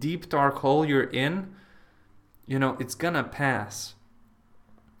deep dark hole you're in, it's gonna pass,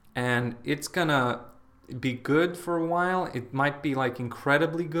 and it's gonna be good for a while. It might be like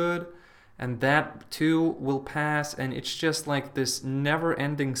incredibly good, and that too will pass, and it's just like this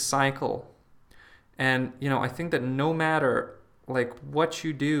never-ending cycle. And I think that no matter like what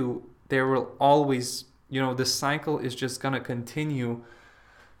you do, there will always, the cycle is just gonna continue.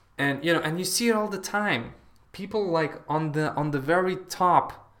 And and you see it all the time. People like on the very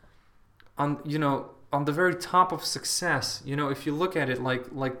top, on the very top of success. If you look at it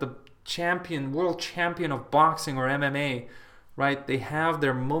like the world champion of boxing or MMA, right? They have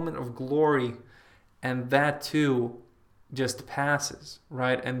their moment of glory, and that too just passes,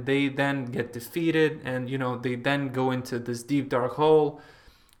 right? And they then get defeated, and they then go into this deep dark hole,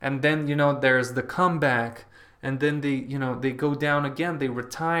 and then there's the comeback, and then they go down again, they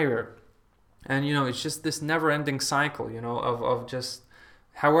retire, and it's just this never-ending cycle, of just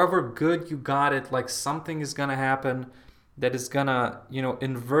however good you got it, like something is gonna happen that is gonna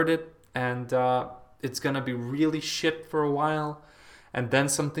invert it, and it's gonna be really shit for a while, and then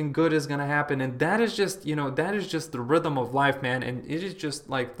something good is gonna happen. And that is just the rhythm of life, man. And it is just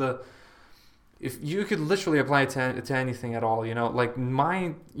like if you could literally apply it to anything at all, like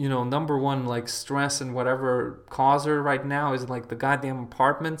my, number one like stress and whatever causer right now is like the goddamn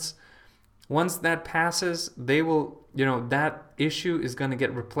apartments. Once that passes, they will, that issue is going to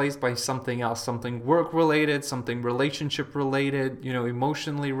get replaced by something else, something work related, something relationship related,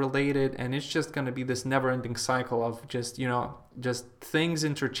 emotionally related. And it's just going to be this never ending cycle of just, just things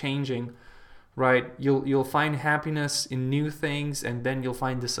interchanging, right? You'll find happiness in new things, and then you'll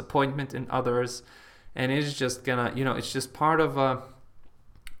find disappointment in others. And it's just gonna, it's just part of,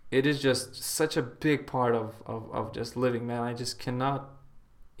 it is just such a big part of just living, man. I just cannot,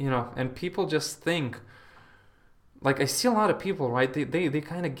 and people just think, like I see a lot of people, right? They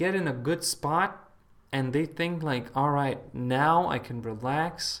kind of get in a good spot and they think like, all right, now I can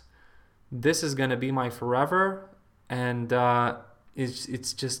relax. This is going to be my forever. And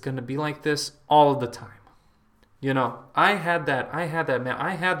it's just going to be like this all the time. I had that, man.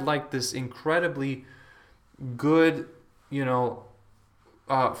 I had like this incredibly good,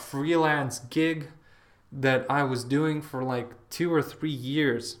 freelance gig that I was doing for like 2 or 3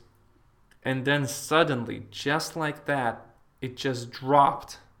 years. And then suddenly, just like that, it just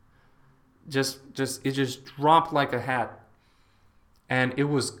dropped. It just dropped like a hat. And it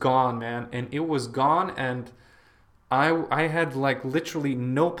was gone, man. And it was gone, and I had like literally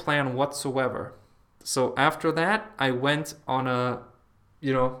no plan whatsoever. So after that, I went on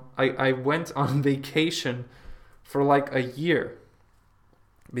I went on vacation for like a year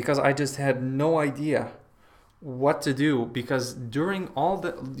because I just had no idea what to do, because during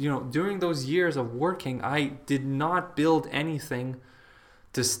during those years of working, I did not build anything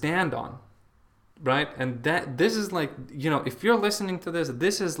to stand on, right? And this is like, if you're listening to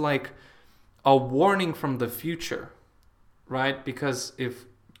this is like a warning from the future, right? Because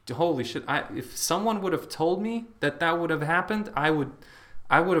holy shit, if someone would have told me that would have happened, I would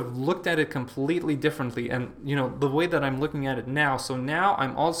have looked at it completely differently. And the way that I'm looking at it now, so now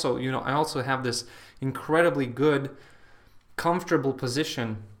I'm also, I also have this incredibly good, comfortable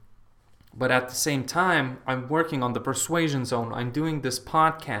position, but at the same time, I'm working on the Persuasion Zone. I'm doing this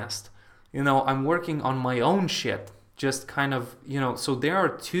podcast. I'm working on my own shit. Just kind of, so there are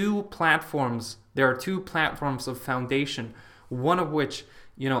two platforms. There are two platforms of foundation. One of which,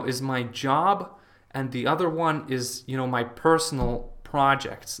 is my job, and the other one is, my personal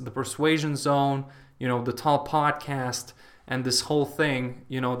projects, the Persuasion Zone, the Tall Podcast, and this whole thing,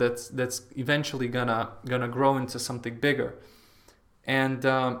 that's eventually gonna grow into something bigger. And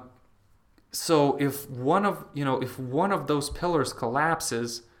so if one of those pillars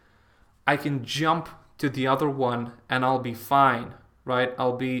collapses, I can jump to the other one and I'll be fine, right?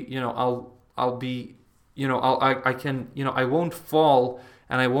 I'll be, I won't fall,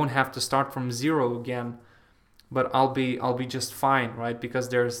 and I won't have to start from zero again. But I'll be just fine, right? Because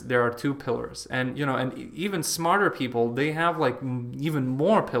there are two pillars, and and even smarter people, they have like even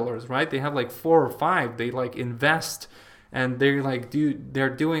more pillars, right? They have like 4 or 5. They like invest, and they're like they're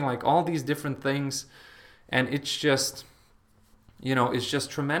doing like all these different things, and it's just it's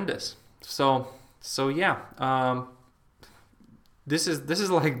just tremendous. So yeah, this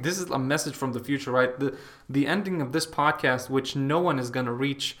is a message from the future, right? The ending of this podcast, which no one is gonna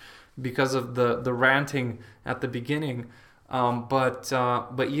reach because of the ranting at the beginning, but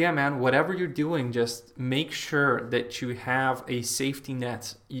yeah, man, whatever you're doing, just make sure that you have a safety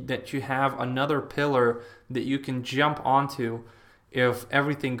net, that you have another pillar that you can jump onto if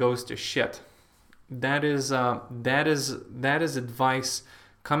everything goes to shit. That is advice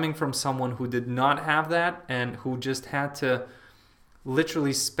coming from someone who did not have that, and who just had to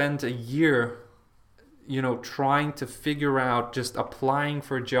literally spend a year trying to figure out, just applying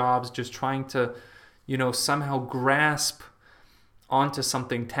for jobs, just trying to, somehow grasp onto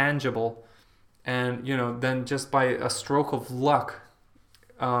something tangible. And, then just by a stroke of luck,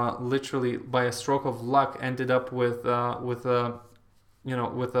 literally by a stroke of luck, ended up with a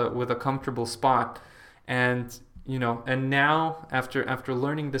comfortable spot. And, and now after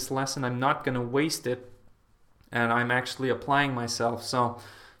learning this lesson, I'm not going to waste it, and I'm actually applying myself. So,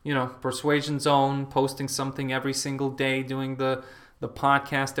 Persuasion Zone, posting something every single day, doing the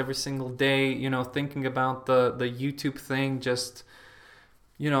podcast every single day, thinking about the YouTube thing. Just,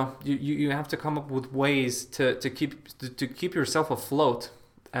 you have to come up with ways to keep yourself afloat.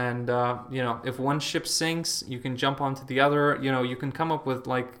 And, if one ship sinks, you can jump onto the other. You can come up with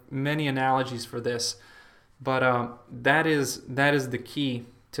like many analogies for this. But that is the key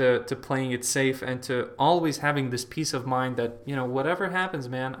to playing it safe, and to always having this peace of mind that, whatever happens,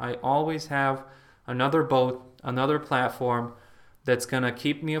 man, I always have another boat, another platform that's gonna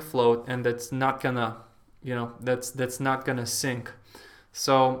keep me afloat, and that's not gonna, that's not gonna sink.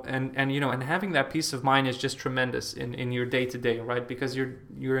 So and and having that peace of mind is just tremendous in your day to day, right? Because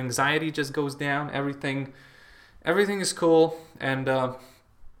your anxiety just goes down. Everything is cool, and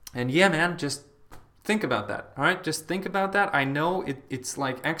yeah, man, just think about that. All right, just think about that. I know it's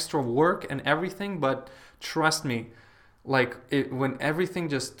like extra work and everything, but trust me, like when everything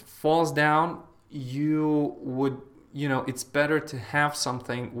just falls down, you would, it's better to have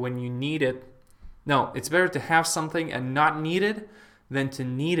something when you need it. No, it's better to have something and not need it than to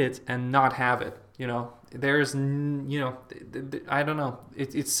need it and not have it. There's, I don't know.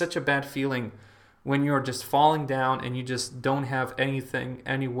 It's such a bad feeling when you're just falling down and you just don't have anything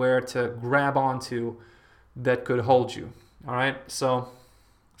anywhere to grab onto that could hold you. All right, so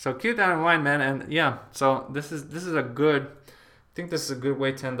keep that in mind, man. And yeah, so this is a good. I think this is a good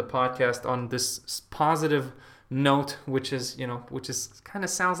way to end the podcast on this positive note, which is kind of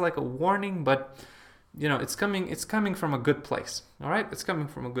sounds like a warning, but it's coming from a good place. All right, it's coming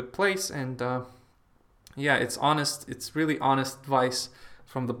from a good place, and yeah, it's honest. It's really honest advice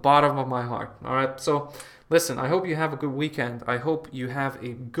from the bottom of my heart. All right, so listen, I hope you have a good weekend. I hope you have a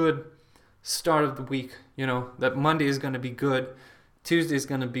good start of the week. That Monday is going to be good, Tuesday is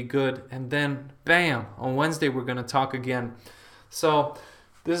going to be good, and then bam, on Wednesday we're going to talk again. So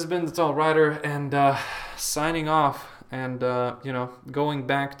this has been the Tall Rider, and signing off, and going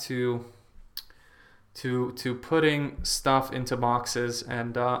back to putting stuff into boxes,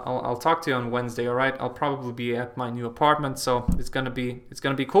 and I'll talk to you on Wednesday. All right, I'll probably be at my new apartment, so it's gonna be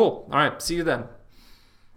cool. All right, see you then.